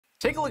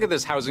Take a look at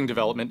this housing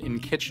development in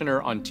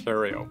Kitchener,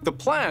 Ontario. The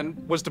plan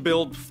was to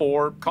build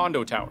 4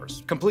 condo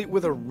towers, complete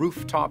with a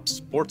rooftop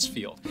sports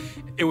field.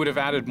 It would have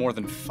added more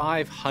than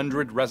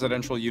 500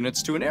 residential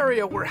units to an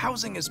area where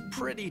housing is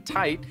pretty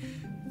tight.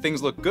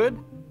 Things look good.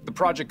 The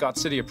project got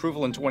city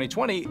approval in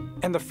 2020,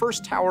 and the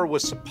first tower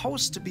was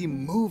supposed to be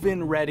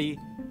move-in ready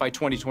by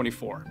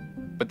 2024.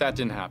 But that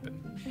didn't happen.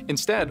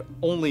 Instead,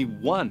 only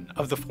one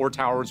of the 4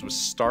 towers was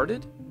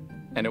started,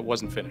 and it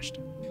wasn't finished.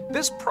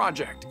 This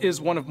project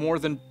is one of more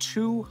than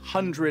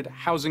 200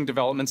 housing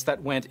developments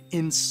that went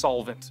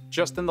insolvent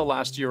just in the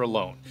last year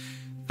alone.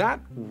 That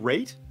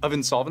rate of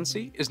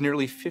insolvency is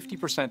nearly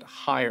 50%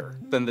 higher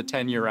than the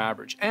 10-year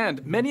average.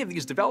 And many of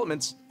these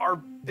developments are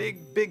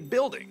big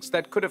buildings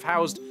that could have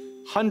housed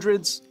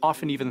hundreds,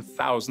 often even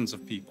thousands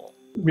of people.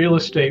 Real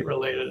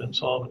estate-related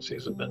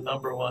insolvencies have been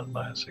 #1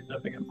 by a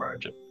significant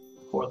margin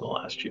for the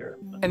last year.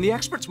 And the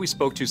experts we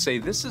spoke to say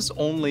this is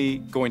only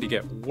going to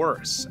get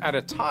worse at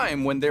a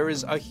time when there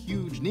is a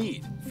huge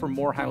need for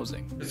more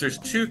housing. There's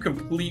 2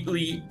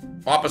 completely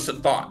opposite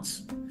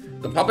thoughts.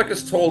 The public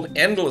is told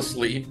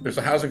endlessly there's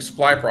a housing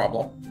supply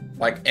problem,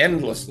 like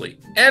endlessly.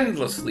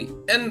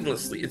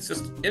 It's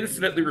just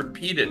infinitely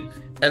repeated.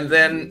 And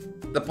then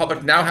the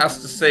public now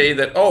has to say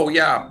that, oh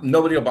yeah,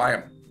 nobody will buy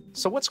them.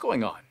 So what's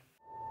going on?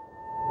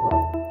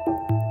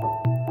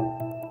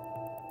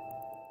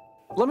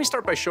 Let me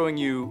start by showing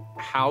you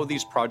how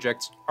these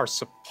projects are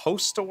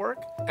supposed to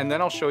work, and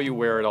then I'll show you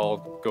where it all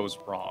goes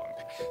wrong.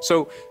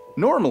 So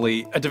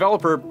normally, a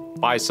developer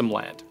buys some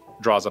land,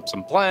 draws up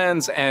some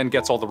plans, and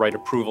gets all the right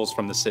approvals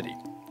from the city.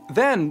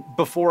 Then,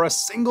 before a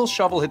single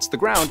shovel hits the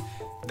ground,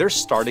 they're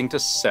starting to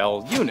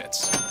sell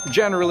units.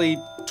 Generally,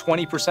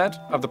 20%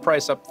 of the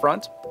price up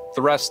front,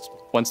 the rest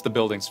once the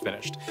building's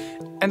finished.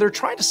 And they're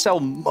trying to sell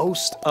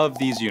most of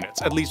these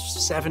units, at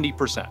least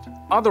 70%.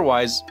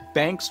 Otherwise,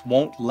 banks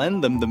won't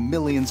lend them the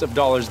millions of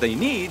dollars they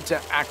need to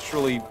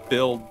actually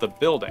build the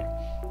building.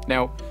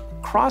 Now,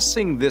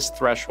 crossing this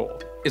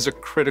threshold is a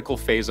critical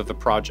phase of the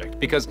project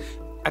because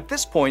at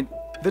this point,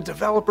 the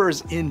developer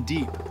is in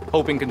deep,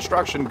 hoping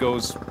construction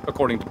goes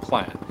according to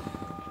plan.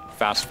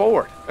 Fast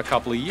forward a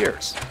couple of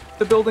years,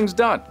 the building's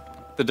done.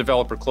 The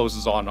developer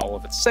closes on all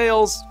of its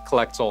sales,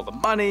 collects all the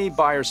money,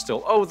 buyers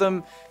still owe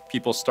them,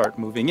 people start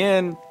moving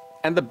in,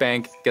 and the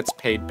bank gets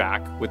paid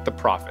back with the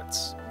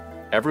profits.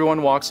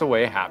 Everyone walks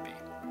away happy.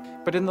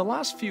 But in the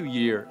last few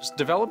years,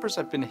 developers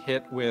have been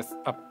hit with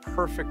a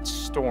perfect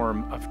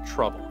storm of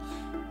trouble.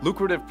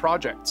 Lucrative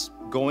projects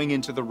going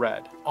into the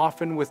red,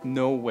 often with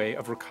no way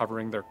of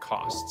recovering their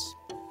costs.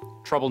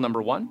 Trouble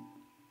number 1,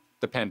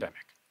 the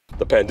pandemic.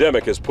 The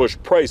pandemic has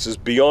pushed prices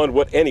beyond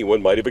what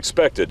anyone might have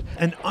expected.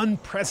 An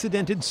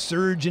unprecedented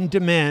surge in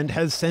demand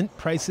has sent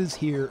prices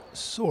here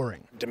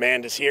soaring.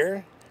 Demand is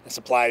here, and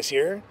supply is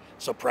here,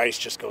 so price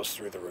just goes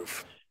through the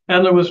roof.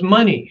 And there was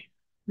money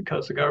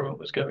because the government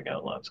was giving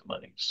out lots of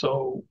money.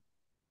 So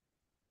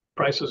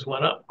prices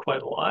went up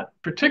quite a lot,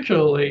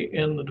 particularly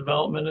in the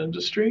development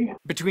industry.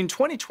 Between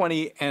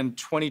 2020 and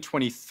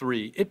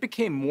 2023, it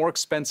became more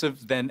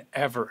expensive than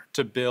ever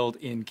to build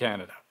in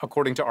Canada,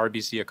 according to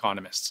RBC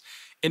economists.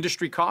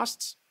 Industry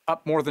costs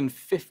up more than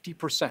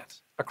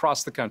 50%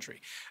 across the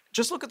country.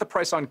 Just look at the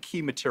price on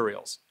key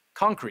materials.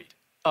 Concrete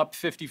up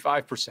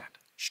 55%,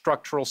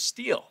 structural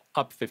steel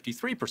up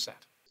 53%.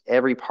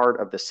 Every part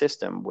of the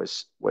system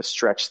was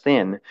stretched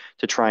thin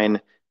to try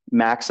and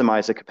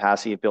maximize the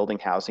capacity of building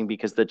housing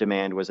because the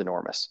demand was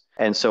enormous.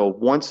 And so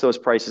once those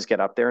prices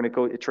get up there, and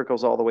it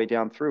trickles all the way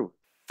down through.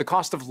 The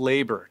cost of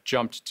labor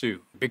jumped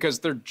too, because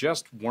there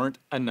just weren't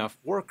enough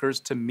workers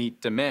to meet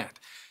demand.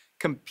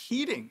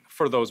 Competing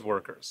for those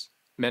workers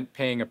meant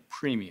paying a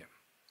premium.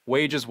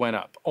 Wages went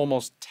up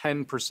almost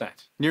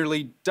 10%,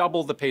 nearly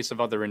double the pace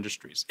of other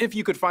industries, if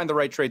you could find the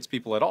right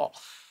tradespeople at all.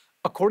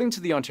 According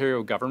to the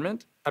Ontario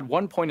government, at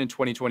one point in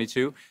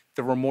 2022,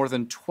 there were more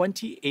than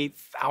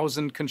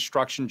 28,000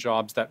 construction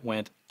jobs that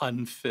went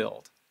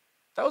unfilled.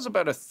 That was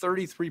about a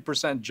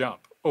 33%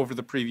 jump over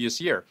the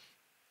previous year.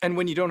 And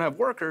when you don't have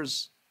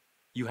workers,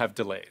 you have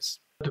delays.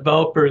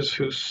 Developers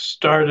who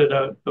started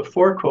out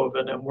before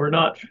COVID and were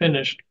not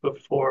finished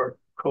before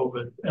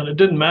COVID, and it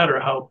didn't matter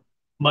how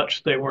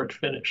much they weren't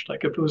finished.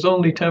 Like if it was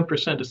only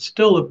 10%, it's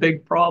still a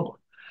big problem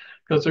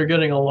because they're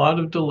getting a lot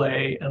of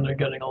delay and they're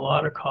getting a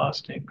lot of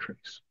cost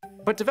increase.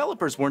 But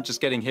developers weren't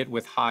just getting hit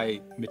with high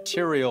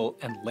material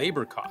and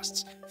labor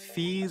costs.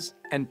 Fees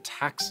and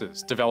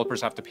taxes developers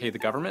have to pay the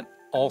government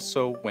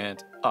also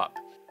went up.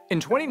 In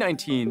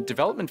 2019,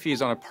 development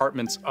fees on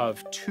apartments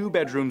of 2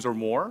 bedrooms or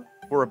more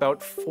were about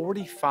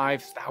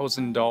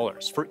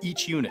 $45,000 for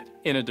each unit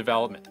in a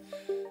development.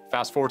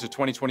 Fast forward to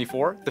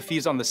 2024, the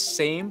fees on the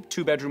same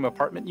 2-bedroom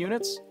apartment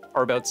units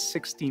are about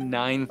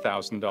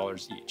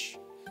 $69,000 each.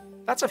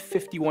 That's a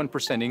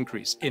 51%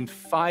 increase in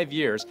 5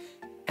 years,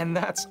 and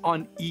that's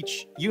on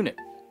each unit.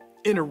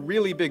 In a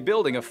really big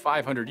building of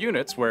 500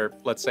 units, where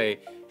let's say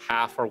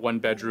half are 1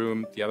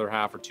 bedroom, the other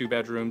half are 2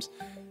 bedrooms,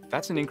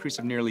 that's an increase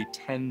of nearly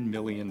 $10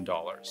 million.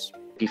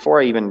 Before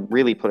I even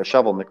really put a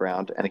shovel in the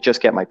ground and I just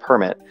get my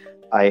permit,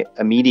 I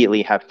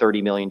immediately have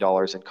 $30 million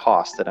in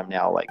costs that I'm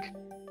now like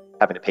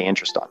having to pay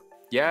interest on.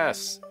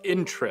 Yes,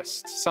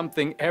 interest,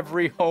 something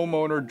every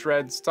homeowner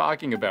dreads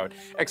talking about,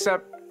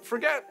 except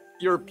forget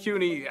your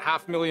puny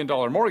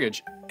 $500,000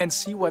 mortgage and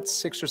see what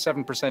 6 or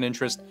 7%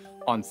 interest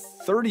on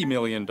 $30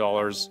 million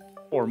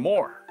or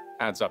more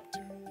adds up to.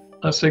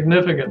 A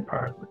significant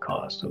part of the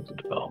cost of the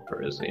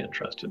developer is the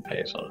interest it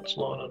pays on its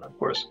loan. And of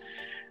course,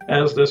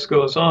 as this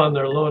goes on,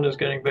 their loan is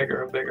getting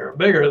bigger and bigger and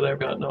bigger. They've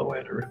got no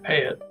way to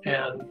repay it.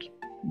 And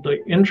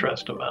the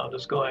interest amount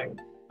is going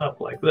up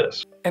like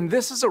this. And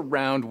this is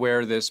around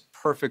where this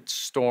perfect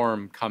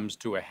storm comes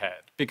to a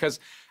head. Because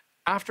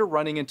after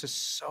running into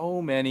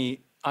so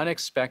many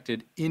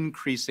unexpected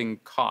increasing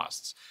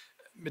costs,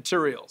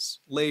 materials,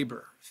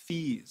 labor,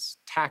 fees,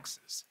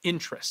 taxes,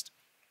 interest,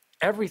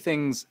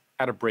 everything's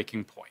at a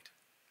breaking point.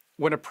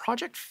 When a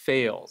project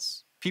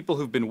fails, people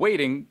who've been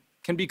waiting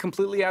can be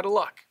completely out of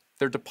luck.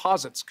 Their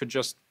deposits could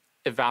just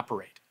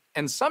evaporate.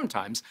 And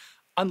sometimes,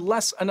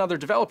 unless another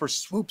developer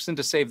swoops in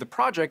to save the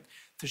project,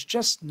 there's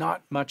just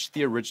not much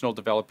the original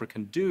developer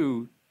can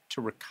do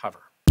to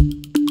recover.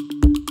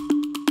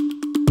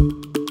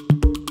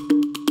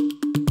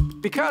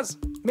 Because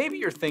maybe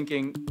you're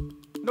thinking,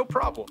 no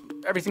problem,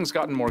 everything's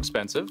gotten more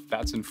expensive,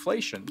 that's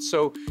inflation,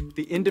 so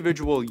the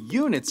individual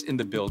units in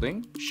the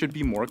building should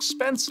be more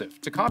expensive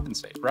to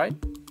compensate, right?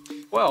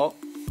 Well,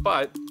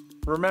 but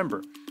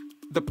remember,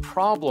 the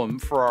problem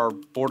for our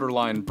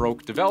borderline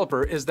broke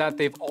developer is that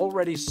they've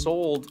already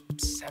sold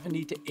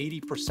 70 to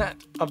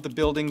 80% of the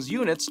building's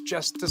units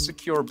just to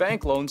secure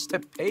bank loans to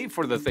pay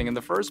for the thing in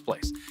the first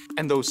place.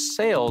 And those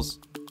sales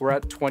were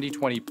at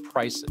 2020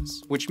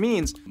 prices, which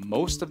means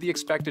most of the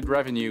expected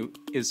revenue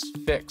is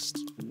fixed,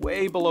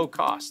 way below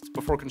cost,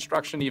 before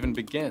construction even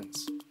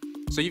begins.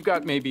 So you've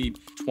got maybe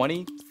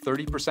 20,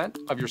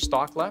 30% of your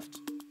stock left.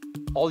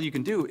 All you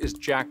can do is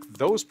jack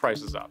those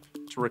prices up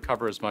to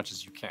recover as much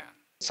as you can.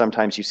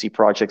 Sometimes you see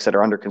projects that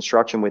are under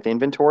construction with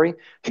inventory.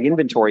 The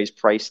inventory is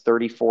priced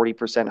 30,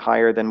 40%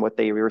 higher than what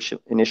they were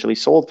initially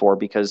sold for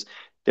because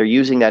they're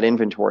using that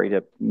inventory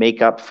to make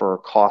up for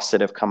costs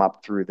that have come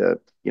up through the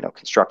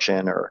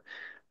construction or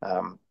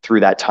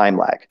through that time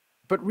lag.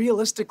 But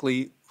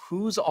realistically,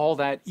 who's all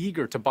that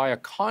eager to buy a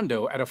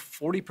condo at a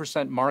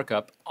 40%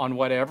 markup on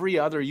what every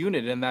other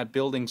unit in that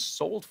building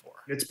sold for?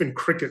 It's been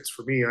crickets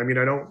for me. I mean,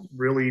 I don't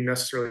really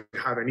necessarily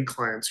have any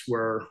clients who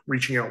are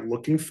reaching out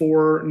looking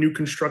for new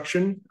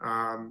construction.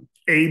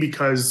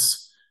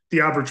 Because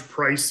the average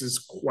price is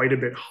quite a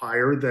bit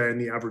higher than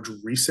the average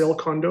resale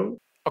condo.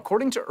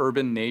 According to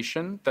Urban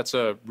Nation, that's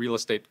a real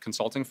estate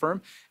consulting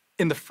firm,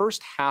 in the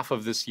first half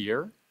of this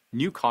year,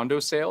 new condo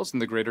sales in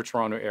the Greater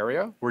Toronto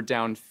Area were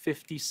down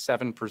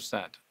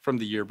 57% from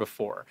the year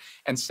before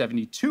and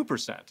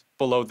 72%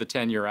 below the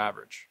 10-year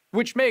average,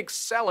 which makes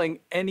selling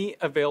any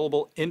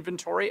available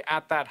inventory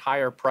at that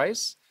higher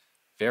price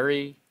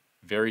very,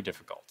 very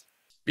difficult.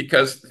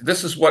 Because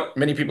this is what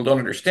many people don't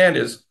understand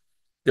is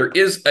there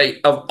is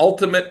an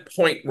ultimate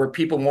point where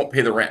people won't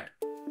pay the rent.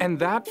 And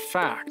that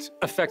fact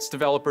affects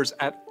developers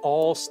at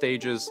all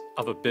stages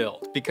of a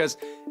build, because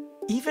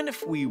even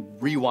if we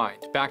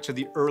rewind back to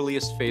the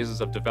earliest phases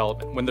of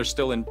development when they're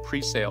still in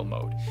pre-sale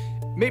mode,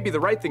 maybe the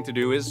right thing to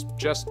do is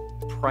just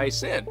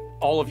price in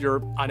all of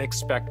your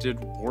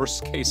unexpected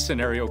worst case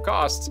scenario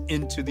costs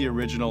into the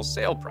original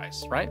sale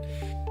price, right?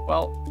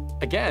 Well,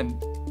 again,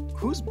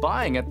 who's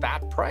buying at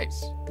that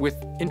price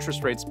with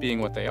interest rates being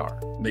what they are?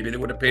 Maybe they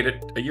would have paid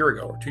it a year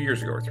ago or 2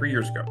 years ago or 3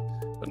 years ago,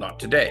 but not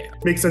today.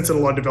 Makes sense that a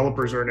lot of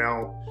developers are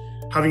now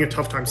having a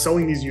tough time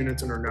selling these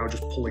units and are now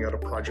just pulling out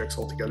of projects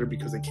altogether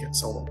because they can't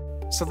sell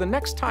them. So the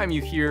next time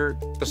you hear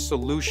the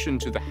solution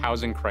to the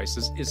housing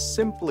crisis is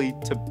simply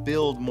to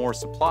build more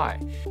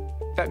supply,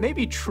 that may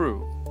be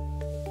true,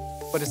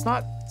 but it's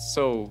not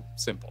so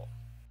simple.